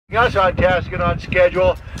Us on task and on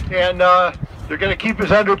schedule, and they're going to keep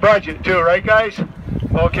us under budget too, right, guys?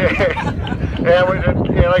 Okay. and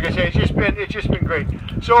like I say, it's just been great.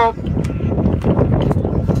 So,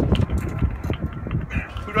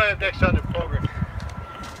 who do I have next on the program?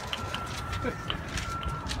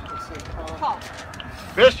 Paul.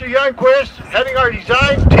 Mr. Youngquist, heading our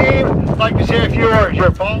design team. I'd like to say a few words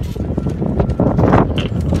here, Paul.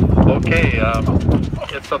 Okay,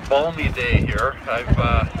 it's a balmy day here.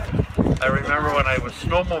 I remember when I was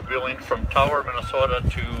snowmobiling from Tower, Minnesota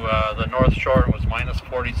to the North Shore, it was minus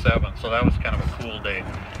 47, so that was kind of a cool day.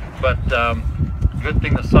 But good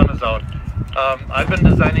thing the sun is out. I've been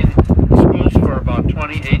designing schools for about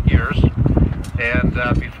 28 years, and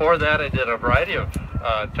before that I did a variety of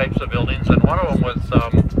types of buildings, and one of them was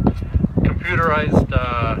computerized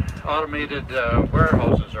automated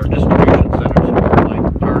warehouses or distribution centers for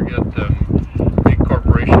like Target and big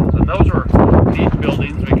corporations, and those were neat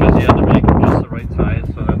buildings because you had to make them just the right size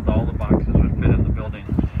so that all the boxes would fit in the building.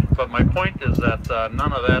 But my point is that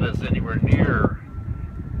none of that is anywhere near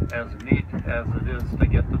as neat as it is to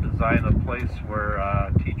get to design a place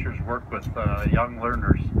where teachers work with young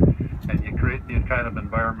learners, and you create the kind of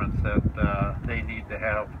environments that they need to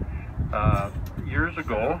have. Years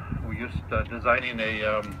ago, we used designing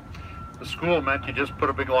a school meant you just put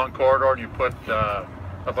a big long corridor and you put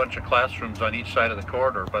a bunch of classrooms on each side of the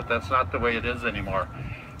corridor, but that's not the way it is anymore.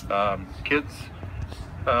 Kids,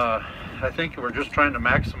 I think we're just trying to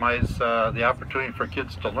maximize the opportunity for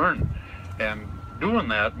kids to learn, and doing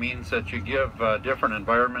that means that you give different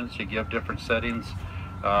environments, you give different settings.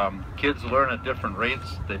 Kids learn at different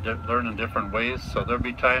rates, they learn in different ways, so there'll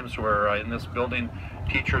be times where in this building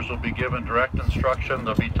teachers will be given direct instruction.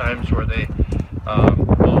 There'll be times where they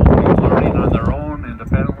will be learning on their own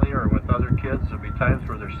independently or with other kids. There'll be times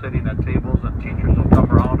where they're sitting at tables and teachers will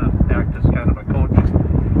come around and act as kind of a coach.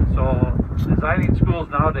 So designing schools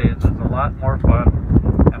nowadays is a lot more fun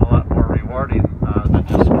and a lot more rewarding than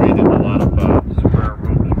just creating a lot of square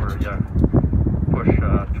rooms where you push